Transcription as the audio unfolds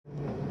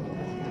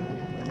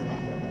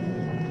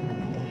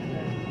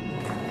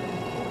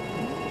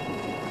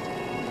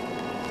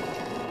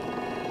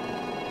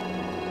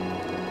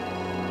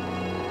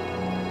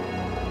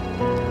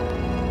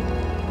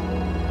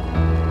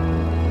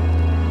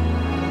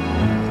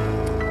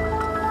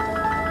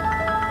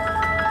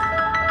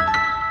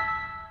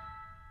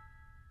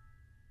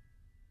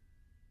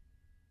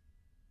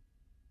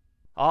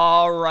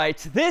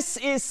right, this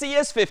is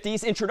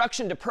CS50's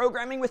Introduction to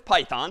Programming with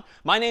Python.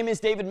 My name is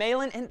David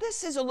Malin, and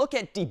this is a look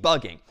at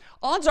debugging.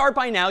 Odds are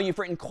by now you've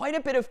written quite a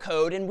bit of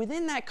code, and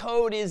within that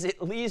code is at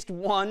least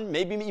one,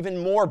 maybe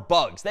even more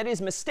bugs. That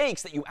is,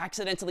 mistakes that you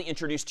accidentally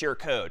introduced to your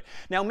code.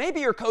 Now, maybe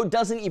your code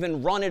doesn't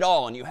even run at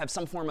all, and you have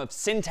some form of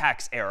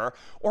syntax error.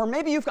 Or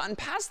maybe you've gotten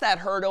past that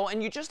hurdle,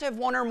 and you just have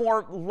one or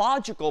more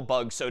logical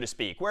bugs, so to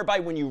speak, whereby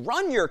when you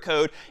run your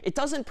code, it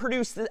doesn't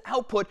produce the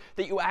output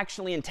that you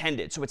actually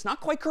intended. So it's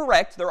not quite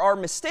correct. There are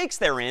mistakes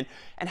therein.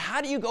 And how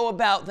do you go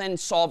about then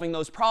solving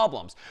those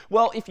problems?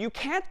 Well, if you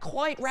can't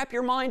quite wrap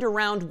your mind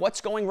around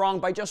what's going wrong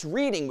by just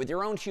reading with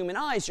your own human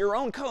eyes your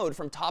own code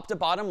from top to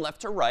bottom,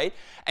 left to right,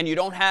 and you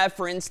don't have,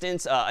 for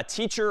instance, a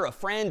teacher, a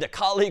friend, a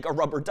colleague, a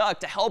rubber duck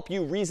to help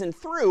you reason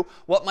through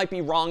what might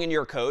be wrong in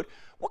your code,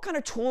 what kind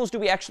of tools do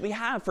we actually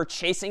have for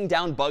chasing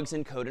down bugs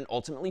in code and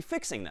ultimately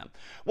fixing them?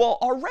 Well,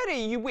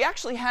 already we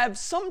actually have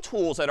some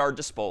tools at our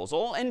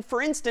disposal. And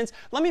for instance,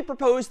 let me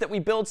propose that we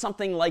build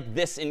something like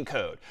this in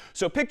code.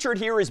 So pictured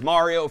here is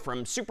Mario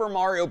from Super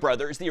Mario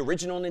Brothers, the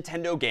original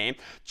Nintendo game,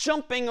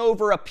 jumping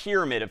over a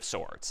pyramid of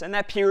sorts. And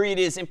that pyramid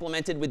is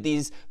implemented with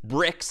these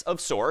bricks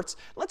of sorts.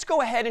 Let's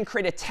go ahead and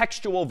create a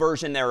textual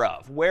version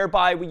thereof,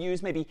 whereby we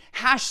use maybe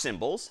hash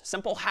symbols,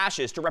 simple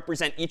hashes, to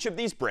represent each of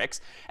these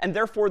bricks. And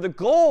therefore, the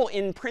goal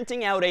in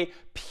printing out a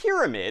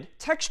pyramid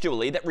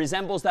textually that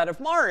resembles that of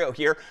Mario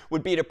here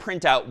would be to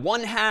print out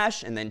one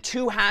hash, and then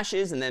two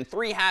hashes, and then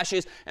three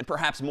hashes, and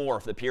perhaps more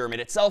if the pyramid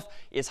itself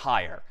is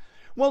higher.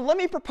 Well, let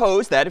me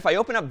propose that if I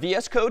open up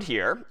VS Code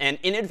here, and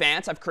in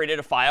advance I've created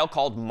a file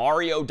called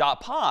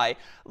mario.py,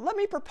 let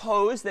me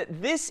propose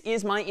that this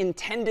is my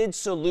intended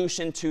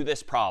solution to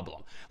this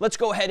problem. Let's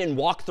go ahead and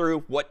walk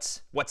through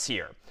what's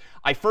here.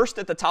 I first,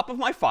 at the top of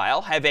my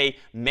file, have a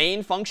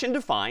main function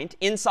defined,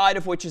 inside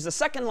of which is a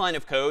second line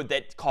of code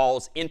that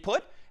calls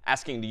input,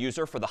 asking the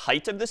user for the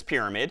height of this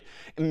pyramid.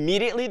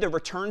 Immediately, the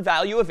return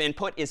value of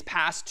input is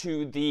passed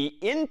to the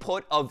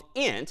input of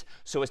int,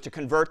 so as to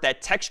convert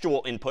that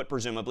textual input,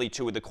 presumably,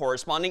 to the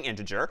corresponding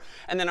integer.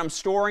 And then I'm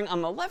storing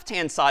on the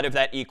left-hand side of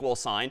that equal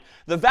sign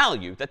the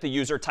value that the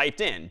user typed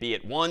in, be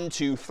it 1,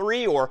 2,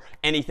 3, or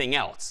anything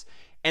else.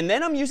 And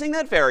then I'm using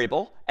that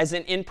variable as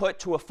an input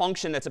to a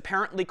function that's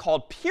apparently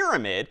called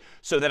pyramid,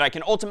 so that I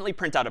can ultimately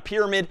print out a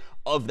pyramid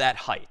of that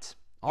height.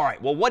 All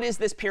right, well, what is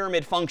this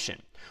pyramid function?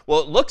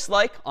 Well, it looks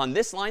like on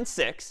this line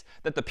 6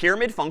 that the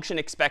pyramid function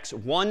expects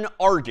one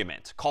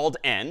argument called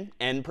n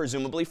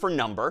presumably for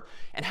number.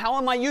 And how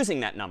am I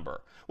using that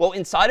number? Well,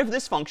 inside of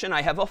this function,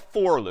 I have a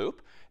for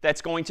loop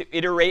that's going to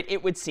iterate,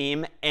 it would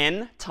seem,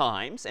 n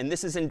times. And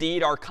this is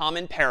indeed our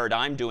common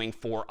paradigm. Doing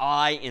for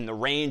I in the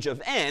range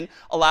of n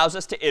allows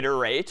us to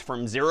iterate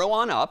from 0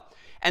 on up.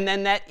 And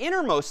then that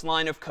innermost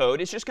line of code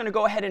is just going to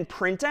go ahead and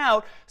print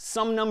out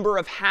some number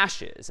of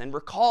hashes. And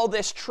recall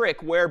this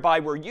trick whereby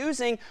we're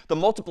using the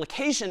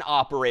multiplication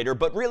operator,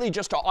 but really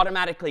just to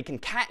automatically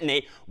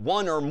concatenate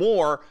one or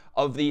more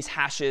of these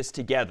hashes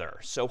together.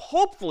 So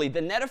hopefully the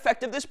net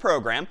effect of this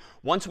program,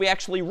 once we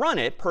actually run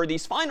it per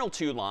these final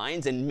two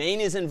lines, and main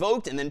is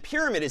invoked and then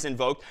pyramid is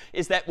invoked,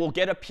 is that we'll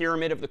get a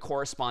pyramid of the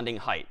corresponding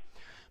height.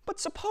 But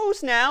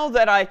suppose now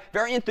that I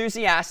very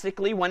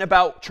enthusiastically went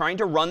about trying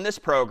to run this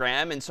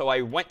program, and so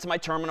I went to my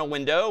terminal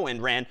window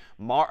and ran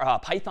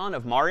Python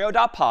of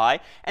mario.py,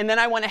 and then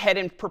I went ahead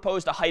and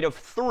proposed a height of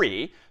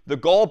 3, the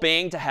goal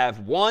being to have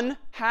 1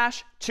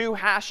 hash, 2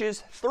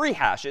 hashes, 3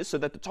 hashes, so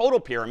that the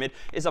total pyramid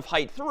is of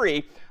height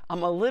 3.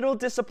 I'm a little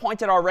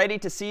disappointed already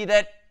to see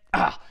that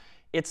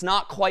it's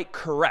not quite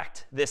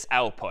correct, this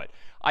output.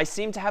 I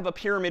seem to have a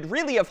pyramid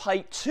really of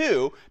height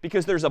 2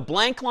 because there's a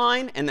blank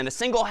line and then a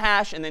single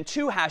hash and then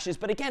 2 hashes.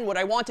 But again, what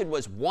I wanted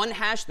was 1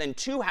 hash, then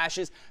 2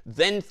 hashes,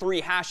 then 3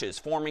 hashes,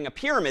 forming a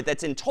pyramid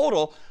that's in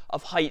total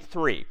of height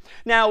 3.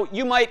 Now,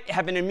 you might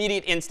have an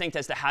immediate instinct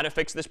as to how to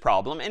fix this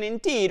problem. And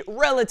indeed,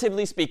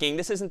 relatively speaking,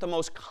 this isn't the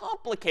most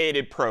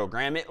complicated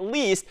program, at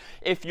least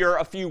if you're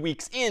a few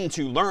weeks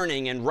into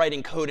learning and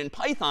writing code in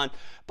Python.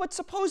 But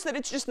suppose that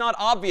it's just not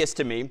obvious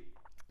to me,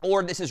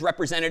 or this is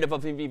representative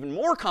of an even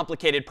more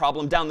complicated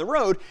problem down the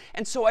road.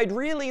 And so I'd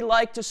really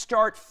like to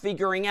start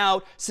figuring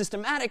out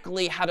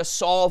systematically how to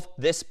solve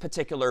this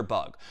particular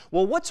bug.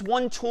 Well, what's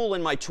one tool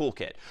in my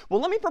toolkit? Well,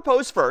 let me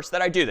propose first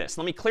that I do this.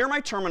 Let me clear my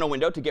terminal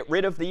window to get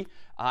rid of the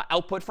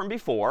output from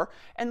before.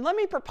 And let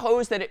me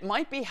propose that it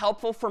might be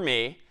helpful for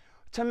me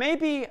to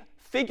maybe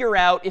figure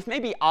out if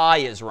maybe I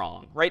is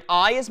wrong, right?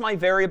 I is my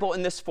variable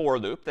in this for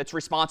loop that's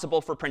responsible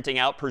for printing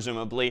out,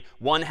 presumably,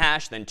 1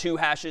 hash, then 2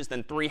 hashes,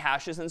 then 3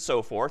 hashes, and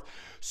so forth.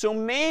 So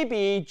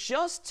maybe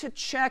just to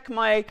check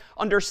my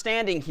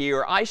understanding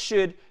here, I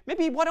should,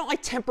 maybe why don't I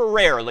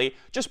temporarily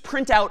just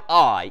print out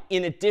I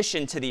in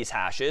addition to these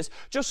hashes,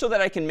 just so that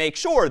I can make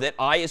sure that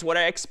I is what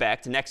I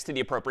expect next to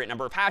the appropriate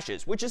number of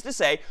hashes, which is to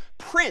say,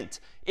 print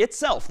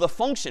itself, the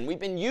function we've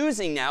been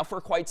using now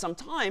for quite some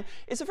time,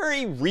 is a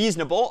very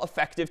reasonable,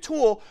 effective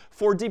tool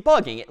for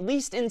debugging, at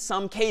least in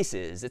some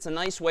cases. It's a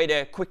nice way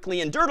to quickly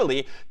and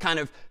dirtily kind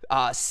of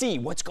see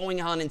what's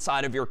going on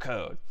inside of your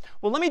code.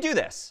 Well, let me do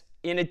this.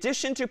 in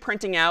addition to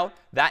printing out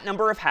that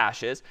number of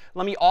hashes,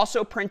 let me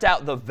also print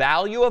out the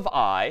value of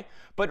I.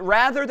 But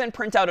rather than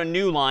print out a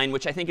new line,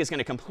 which I think is going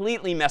to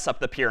completely mess up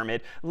the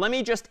pyramid, let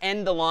me just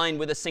end the line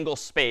with a single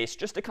space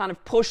just to kind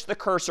of push the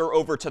cursor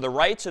over to the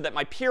right so that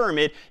my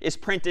pyramid is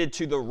printed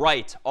to the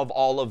right of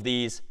all of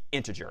these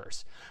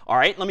integers. All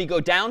right, let me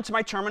go down to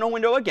my terminal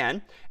window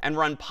again and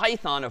run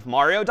Python of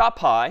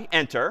mario.py,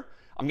 enter.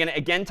 I'm going to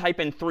again type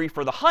in 3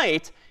 for the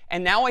height.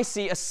 And now I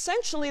see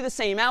essentially the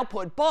same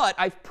output, but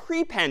I've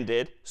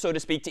prepended, so to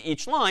speak, to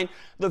each line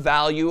the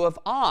value of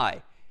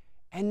I.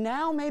 And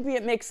now maybe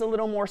it makes a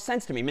little more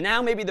sense to me.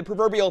 Now maybe the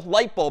proverbial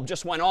light bulb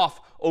just went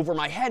off over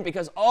my head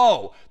because,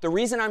 oh, the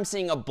reason I'm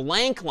seeing a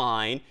blank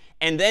line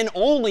and then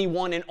only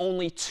 1 and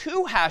only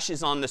 2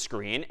 hashes on the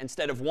screen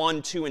instead of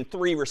 1, 2, and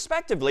 3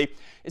 respectively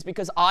is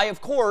because I, of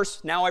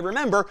course, now I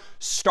remember,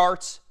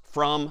 starts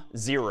from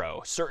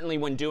 0. Certainly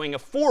when doing a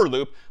for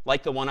loop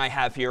like the one I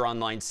have here on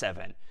line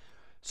 7.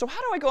 So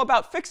how do I go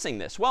about fixing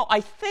this? Well, I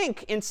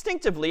think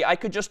instinctively I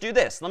could just do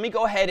this. Let me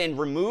go ahead and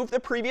remove the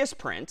previous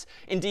print.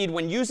 Indeed,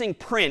 when using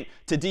print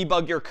to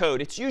debug your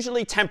code, it's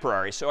usually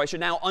temporary. So I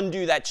should now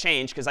undo that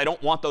change because I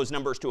don't want those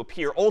numbers to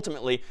appear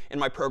ultimately in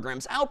my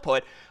program's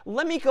output.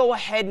 Let me go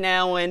ahead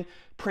now and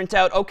print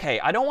out, OK,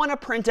 I don't want to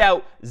print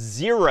out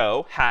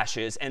 0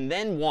 hashes and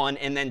then 1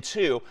 and then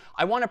 2.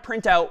 I want to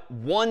print out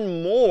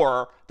 1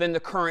 more than the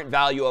current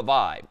value of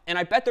I. And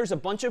I bet there's a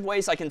bunch of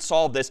ways I can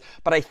solve this,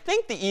 but I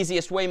think the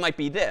easiest way might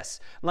be this.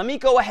 Let me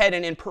go ahead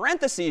and in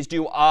parentheses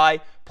do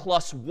I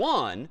plus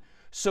 1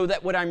 so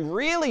that what I'm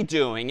really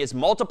doing is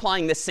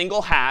multiplying this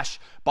single hash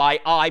by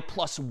I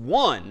plus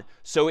 1.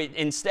 So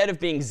instead of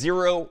being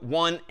 0,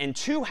 1, and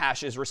 2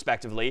 hashes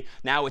respectively,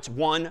 now it's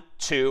 1,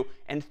 2,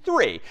 and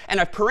 3.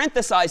 And I've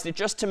parenthesized it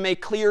just to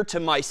make clear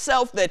to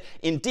myself that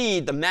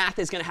indeed the math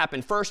is going to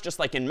happen first, just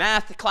like in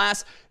math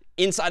class,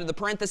 inside of the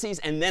parentheses.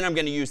 And then I'm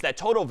going to use that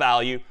total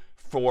value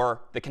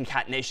for the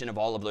concatenation of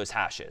all of those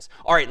hashes.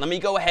 All right, let me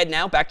go ahead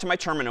now back to my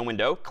terminal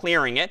window,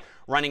 clearing it,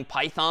 running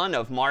Python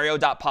of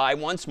mario.py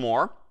once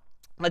more.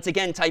 Let's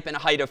again type in a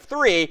height of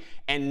 3,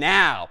 and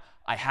now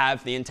I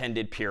have the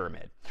intended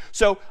pyramid.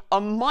 So a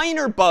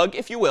minor bug,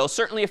 if you will,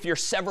 certainly if you're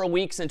several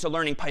weeks into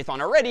learning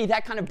Python already,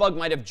 that kind of bug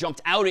might have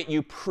jumped out at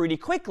you pretty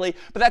quickly,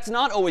 but that's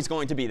not always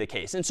going to be the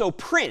case. And so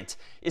print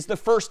is the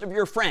first of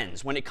your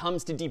friends when it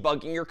comes to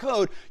debugging your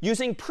code.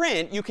 Using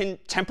print, you can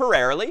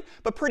temporarily,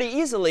 but pretty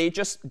easily,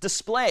 just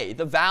display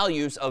the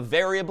values of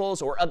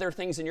variables or other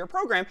things in your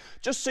program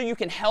just so you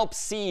can help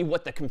see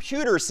what the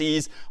computer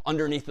sees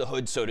underneath the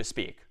hood, so to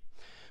speak.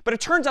 But it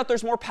turns out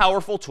there's more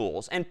powerful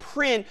tools. And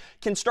print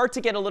can start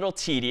to get a little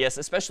tedious,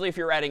 especially if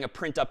you're adding a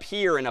print up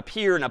here and up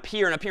here and up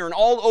here and up here and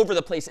all over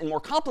the place in more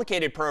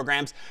complicated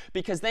programs,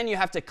 because then you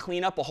have to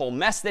clean up a whole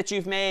mess that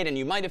you've made. And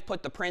you might have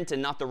put the print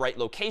in not the right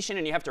location.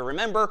 And you have to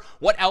remember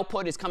what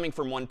output is coming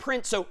from one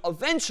print. So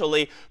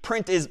eventually,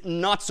 print is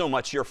not so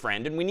much your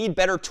friend. And we need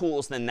better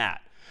tools than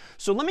that.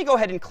 So let me go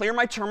ahead and clear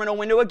my terminal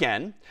window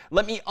again.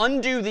 Let me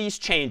undo these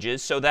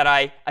changes so that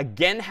I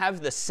again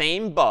have the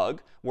same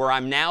bug where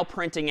I'm now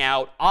printing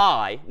out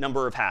I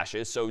number of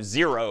hashes, so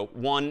 0,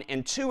 1,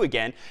 and 2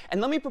 again. And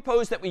let me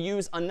propose that we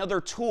use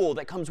another tool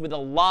that comes with a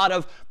lot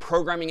of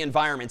programming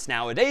environments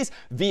nowadays,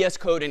 VS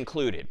Code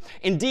included.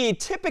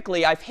 Indeed,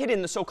 typically I've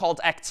hidden the so-called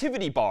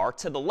activity bar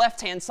to the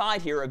left-hand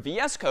side here of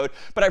VS Code,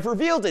 but I've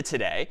revealed it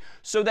today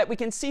so that we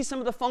can see some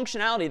of the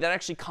functionality that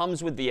actually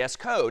comes with VS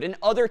Code. And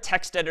other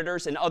text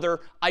editors and other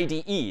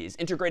IDEs,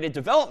 integrated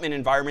development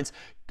environments,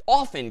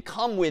 often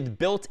come with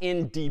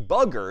built-in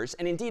debuggers.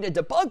 And indeed, a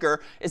debugger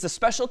is a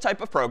special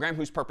type of program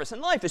whose purpose in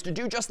life is to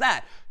do just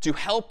that, to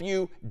help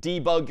you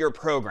debug your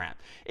program.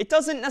 It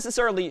doesn't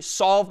necessarily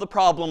solve the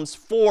problems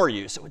for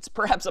you, so it's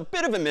perhaps a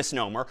bit of a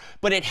misnomer,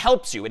 but it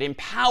helps you. It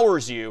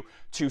empowers you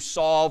to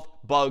solve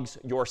bugs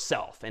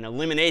yourself and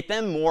eliminate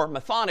them more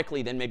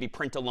methodically than maybe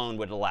print alone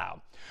would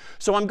allow.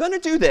 So I'm going to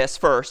do this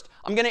first.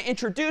 I'm going to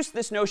introduce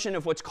this notion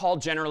of what's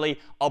called generally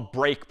a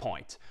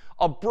breakpoint.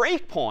 A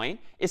breakpoint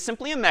is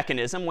simply a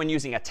mechanism when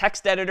using a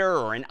text editor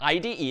or an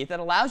IDE that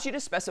allows you to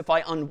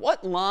specify on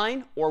what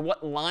line or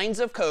what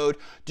lines of code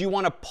do you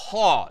want to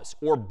pause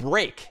or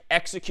break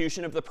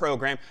execution of the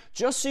program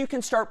just so you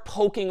can start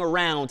poking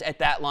around at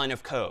that line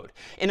of code.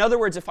 In other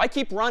words, if I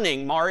keep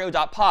running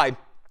mario.py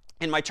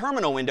in my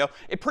terminal window,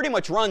 it pretty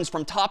much runs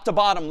from top to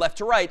bottom, left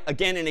to right,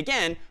 again and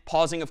again,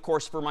 pausing, of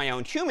course, for my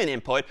own human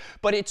input.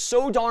 But it's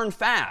so darn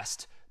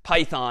fast,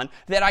 Python,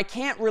 that I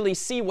can't really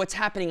see what's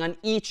happening on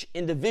each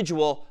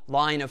individual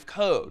line of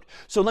code.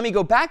 So let me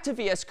go back to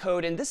VS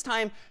Code and this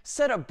time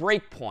set a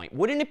breakpoint.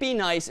 Wouldn't it be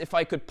nice if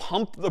I could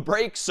pump the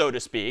brakes, so to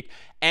speak,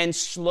 and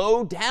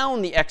slow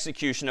down the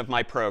execution of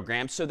my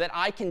program so that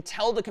I can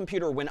tell the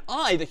computer when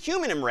I, the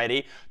human, am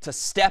ready to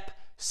step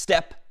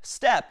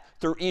step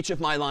through each of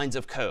my lines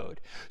of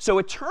code. So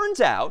it turns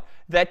out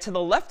that to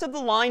the left of the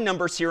line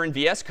numbers here in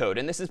VS Code,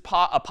 and this is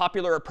a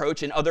popular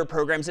approach in other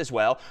programs as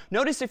well,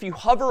 notice if you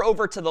hover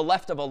over to the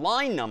left of a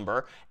line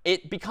number,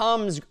 it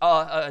becomes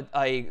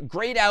a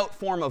grayed out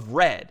form of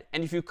red.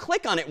 And if you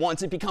click on it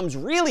once, it becomes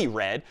really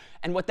red.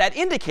 And what that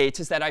indicates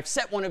is that I've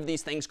set one of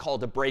these things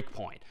called a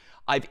breakpoint.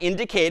 I've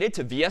indicated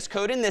to VS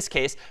Code in this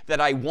case that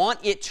I want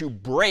it to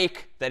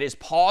break, that is,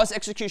 pause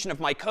execution of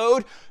my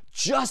code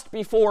just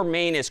before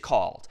main is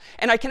called.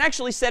 And I can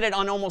actually set it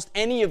on almost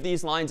any of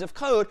these lines of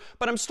code,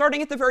 but I'm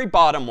starting at the very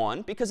bottom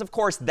one because, of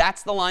course,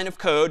 that's the line of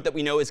code that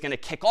we know is going to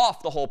kick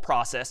off the whole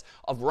process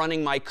of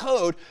running my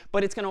code.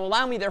 But it's going to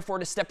allow me, therefore,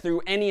 to step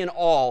through any and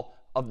all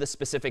of the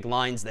specific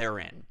lines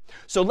therein.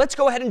 So let's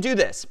go ahead and do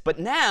this. But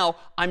now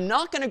I'm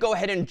not going to go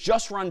ahead and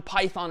just run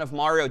Python of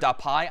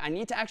Mario.py. I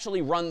need to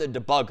actually run the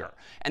debugger.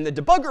 And the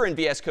debugger in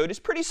VS Code is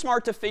pretty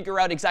smart to figure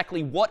out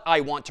exactly what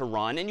I want to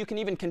run. And you can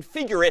even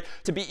configure it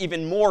to be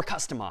even more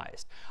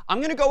customized. I'm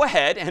going to go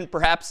ahead and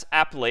perhaps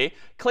aptly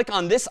click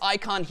on this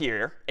icon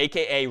here,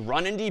 aka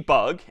run and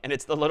debug. And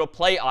it's the little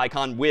play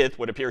icon with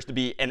what appears to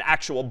be an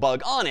actual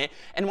bug on it.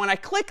 And when I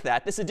click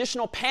that, this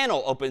additional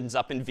panel opens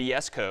up in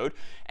VS Code.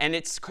 And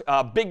its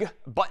big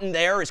button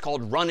there is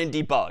called Run and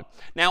Debug.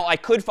 Now, I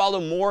could follow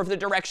more of the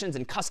directions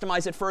and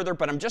customize it further,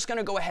 but I'm just going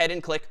to go ahead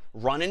and click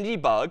Run and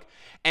Debug.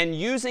 And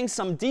using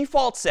some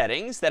default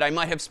settings that I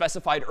might have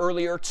specified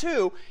earlier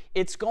too,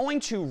 it's going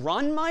to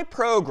run my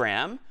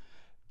program,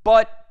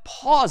 but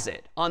pause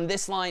it on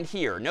this line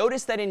here.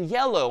 Notice that in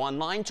yellow on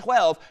line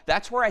 12,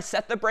 that's where I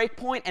set the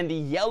breakpoint, and the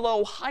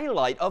yellow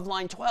highlight of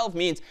line 12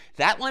 means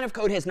that line of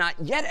code has not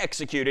yet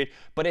executed,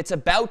 but it's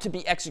about to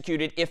be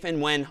executed if and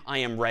when I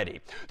am ready.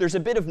 There's a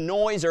bit of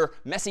noise or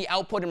messy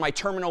output in my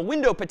terminal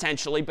window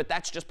potentially, but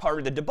that's just part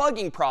of the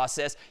debugging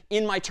process.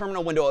 In my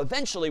terminal window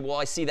eventually will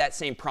I see that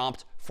same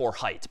prompt for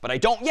height. But I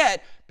don't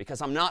yet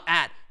because I'm not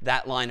at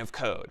that line of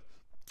code.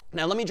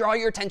 Now, let me draw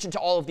your attention to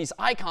all of these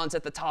icons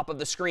at the top of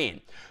the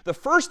screen. The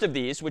first of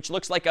these, which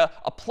looks like a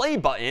play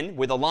button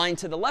with a line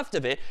to the left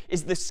of it,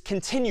 is this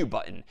continue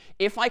button.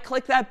 If I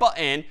click that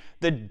button,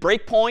 the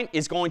breakpoint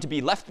is going to be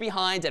left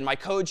behind, and my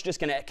code's just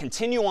going to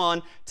continue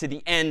on to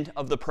the end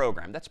of the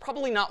program. That's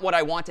probably not what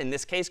I want in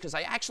this case, because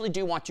I actually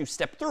do want to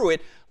step through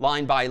it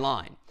line by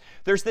line.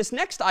 There's this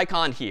next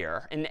icon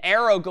here, an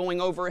arrow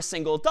going over a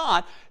single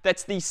dot.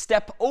 That's the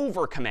step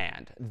over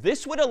command.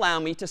 This would allow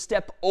me to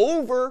step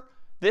over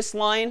this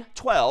line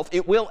 12.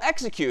 It will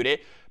execute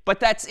it, but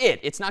that's it.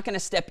 It's not going to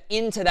step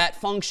into that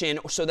function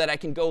so that I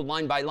can go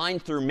line by line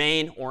through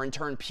main or in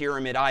turn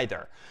pyramid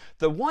either.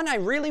 The one I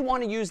really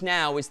want to use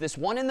now is this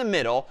one in the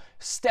middle,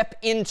 step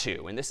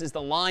into. And this is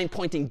the line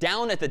pointing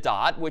down at the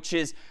dot, which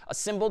is a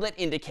symbol that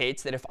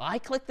indicates that if I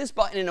click this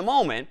button in a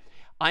moment,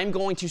 I'm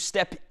going to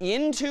step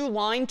into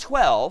line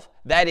 12.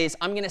 That is,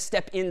 I'm going to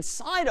step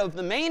inside of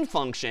the main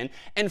function.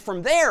 And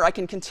from there, I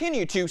can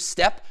continue to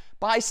step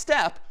by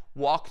step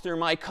walk through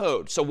my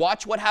code. So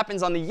watch what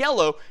happens on the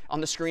yellow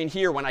on the screen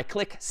here when I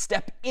click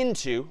step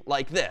into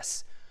like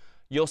this.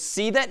 You'll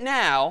see that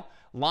now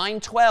line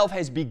 12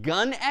 has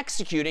begun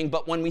executing,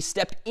 but when we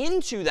step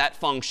into that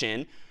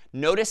function,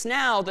 notice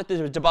now that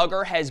the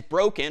debugger has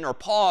broken or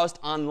paused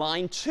on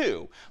line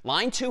 2.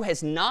 Line 2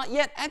 has not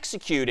yet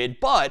executed,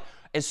 but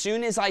as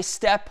soon as I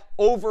step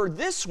over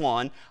this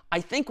one,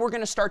 I think we're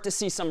going to start to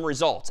see some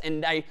results.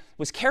 And I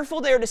was careful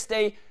there to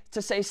say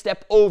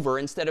step over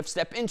instead of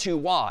step into.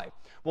 Why?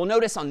 Well,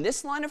 notice on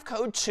this line of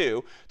code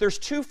too, there's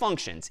two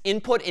functions,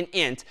 input and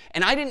int,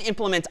 and I didn't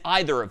implement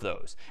either of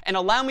those. And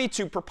allow me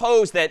to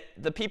propose that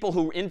the people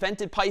who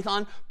invented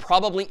Python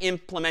probably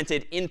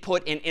implemented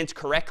input and int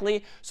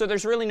correctly, so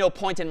there's really no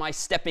point in my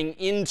stepping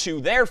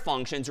into their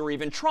functions or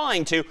even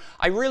trying to.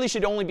 I really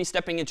should only be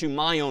stepping into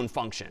my own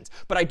functions.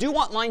 But I do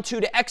want line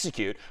 2 to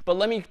execute, but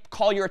let me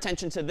call your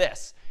attention to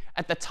this.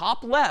 At the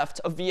top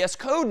left of VS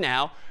Code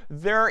now,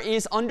 there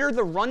is under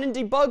the Run and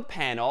Debug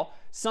panel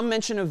some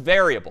mention of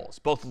variables,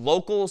 both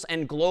locals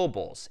and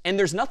globals. And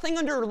there's nothing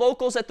under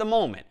locals at the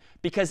moment,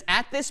 because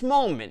at this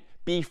moment,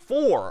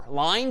 before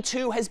line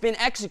 2 has been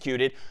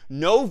executed,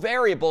 no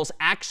variables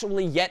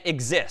actually yet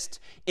exist.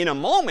 In a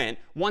moment,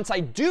 once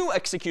I do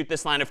execute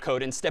this line of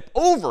code and step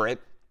over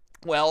it,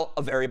 well,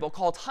 a variable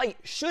called height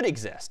should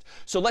exist.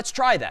 So let's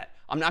try that.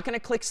 I'm not going to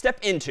click step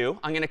into.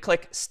 I'm going to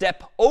click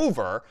step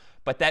over.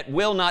 But that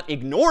will not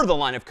ignore the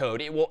line of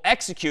code. It will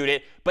execute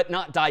it, but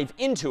not dive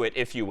into it,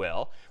 if you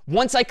will.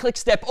 Once I click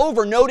step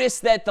over, notice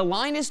that the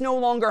line is no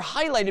longer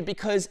highlighted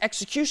because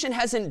execution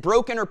hasn't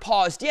broken or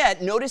paused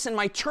yet. Notice in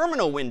my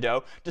terminal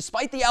window,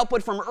 despite the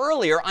output from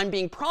earlier, I'm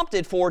being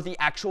prompted for the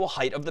actual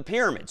height of the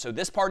pyramid. So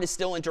this part is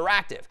still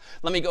interactive.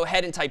 Let me go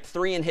ahead and type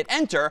 3 and hit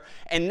enter.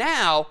 And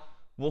now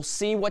we'll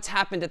see what's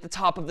happened at the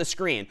top of the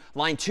screen.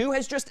 Line 2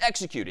 has just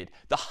executed.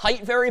 The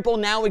height variable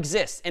now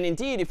exists. And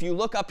indeed, if you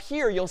look up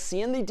here, you'll see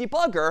in the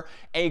debugger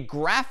a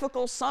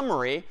graphical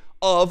summary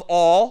of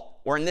all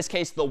or in this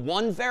case, the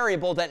one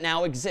variable that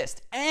now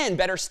exists. And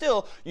better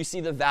still, you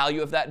see the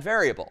value of that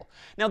variable.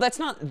 Now, that's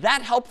not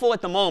that helpful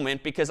at the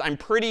moment because I'm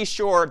pretty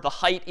sure the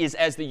height is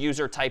as the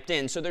user typed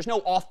in. So there's no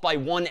off by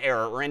 1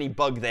 error or any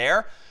bug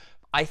there.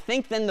 I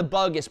think then the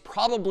bug is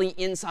probably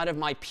inside of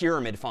my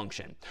pyramid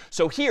function.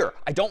 So here,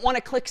 I don't want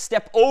to click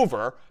step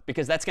over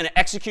because that's going to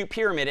execute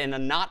pyramid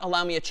and not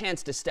allow me a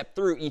chance to step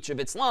through each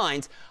of its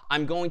lines.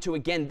 I'm going to,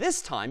 again,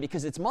 this time,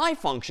 because it's my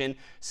function,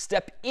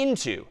 step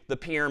into the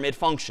pyramid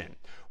function.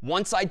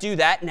 Once I do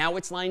that, now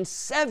it's line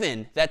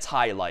 7 that's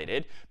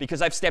highlighted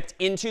because I've stepped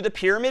into the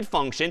pyramid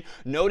function.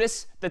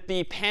 Notice that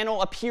the panel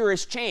up here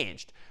is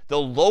changed. The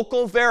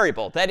local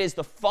variable, that is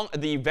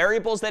the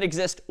variables that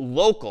exist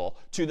local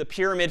to the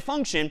pyramid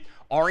function,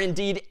 are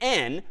indeed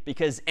n,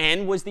 because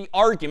n was the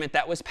argument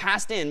that was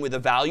passed in with a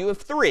value of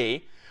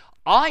 3.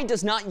 I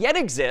does not yet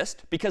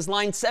exist because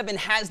line 7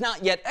 has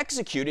not yet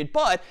executed,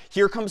 but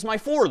here comes my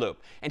for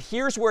loop. And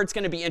here's where it's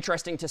going to be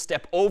interesting to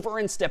step over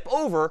and step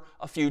over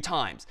a few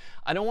times.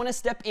 I don't want to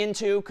step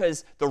into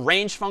because the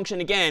range function,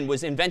 again,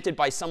 was invented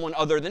by someone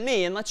other than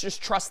me, and let's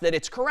just trust that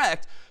it's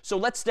correct. So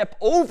let's step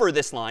over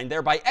this line,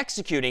 thereby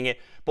executing it,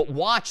 but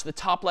watch the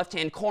top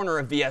left-hand corner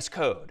of VS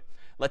Code.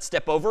 Let's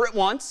step over it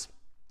once.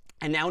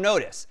 And now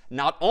notice,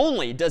 not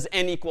only does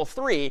n equal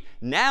 3,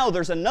 now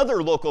there's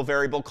another local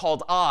variable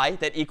called I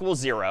that equals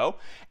 0.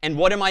 And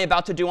what am I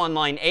about to do on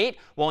line 8?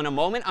 Well, in a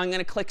moment, I'm going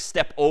to click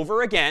step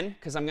over again,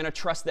 because I'm going to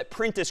trust that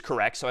print is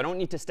correct, so I don't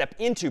need to step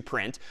into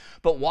print.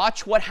 But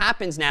watch what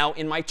happens now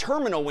in my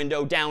terminal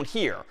window down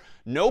here.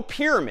 No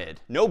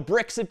pyramid, no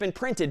bricks have been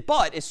printed,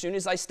 but as soon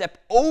as I step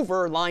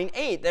over line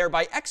 8,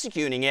 thereby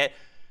executing it,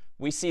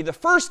 we see the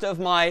first of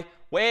my,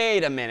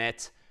 wait a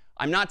minute,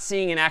 I'm not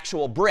seeing an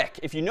actual brick.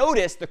 If you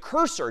notice, the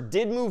cursor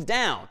did move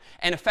down,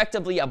 and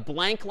effectively a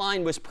blank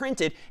line was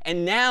printed.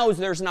 And now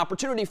there's an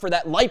opportunity for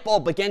that light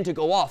bulb again to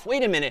go off.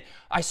 Wait a minute.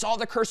 I saw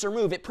the cursor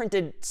move. It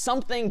printed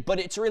something, but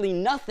it's really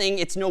nothing.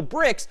 It's no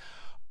bricks.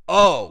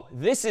 Oh,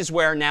 this is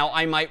where now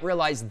I might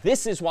realize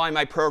this is why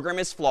my program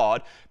is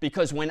flawed.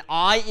 Because when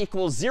I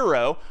equals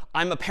 0,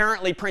 I'm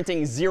apparently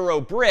printing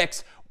 0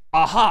 bricks.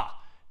 Aha!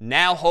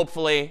 Now,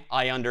 hopefully,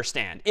 I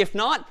understand. If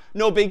not,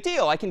 no big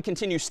deal. I can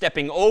continue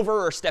stepping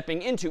over or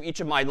stepping into each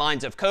of my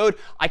lines of code.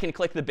 I can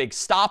click the big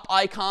stop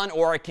icon,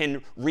 or I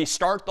can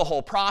restart the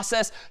whole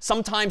process.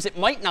 Sometimes it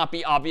might not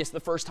be obvious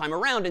the first time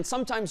around, and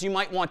sometimes you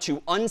might want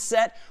to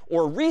unset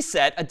or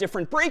reset a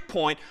different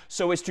breakpoint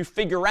so as to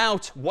figure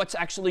out what's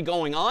actually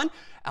going on.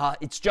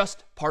 It's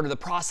just part of the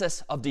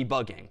process of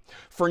debugging.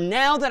 For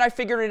now that I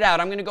figured it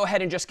out, I'm going to go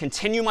ahead and just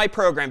continue my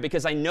program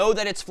because I know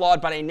that it's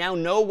flawed, but I now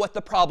know what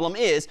the problem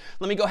is.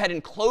 Let me go ahead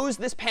and close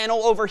this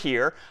panel over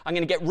here. I'm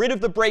going to get rid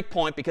of the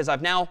breakpoint because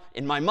I've now,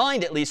 in my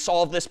mind at least,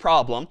 solved this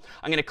problem.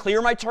 I'm going to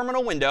clear my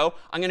terminal window.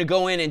 I'm going to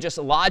go in and just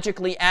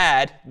logically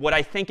add what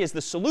I think is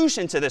the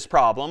solution to this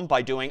problem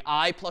by doing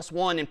I plus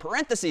 1 in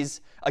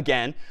parentheses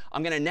again.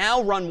 I'm going to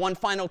now run one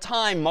final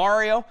time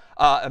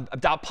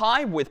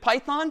Mario.py with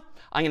Python.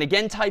 I'm going to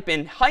again type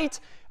in height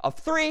of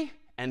 3,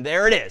 and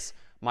there it is,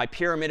 my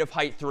pyramid of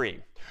height 3.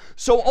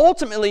 So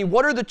ultimately,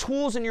 what are the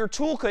tools in your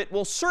toolkit?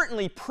 Well,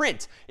 certainly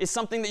print is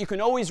something that you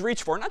can always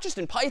reach for, not just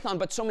in Python,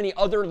 but so many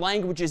other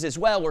languages as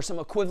well, or some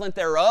equivalent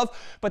thereof.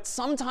 But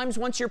sometimes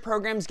once your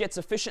programs get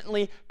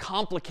sufficiently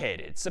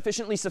complicated,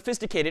 sufficiently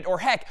sophisticated, or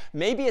heck,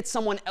 maybe it's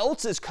someone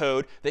else's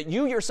code that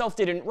you yourself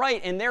didn't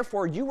write, and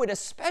therefore you would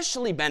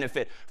especially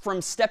benefit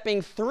from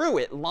stepping through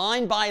it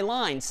line by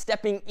line,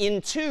 stepping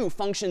into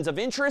functions of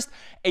interest.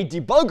 A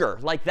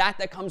debugger like that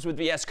comes with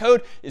VS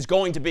Code is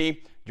going to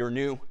be your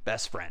new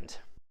best friend.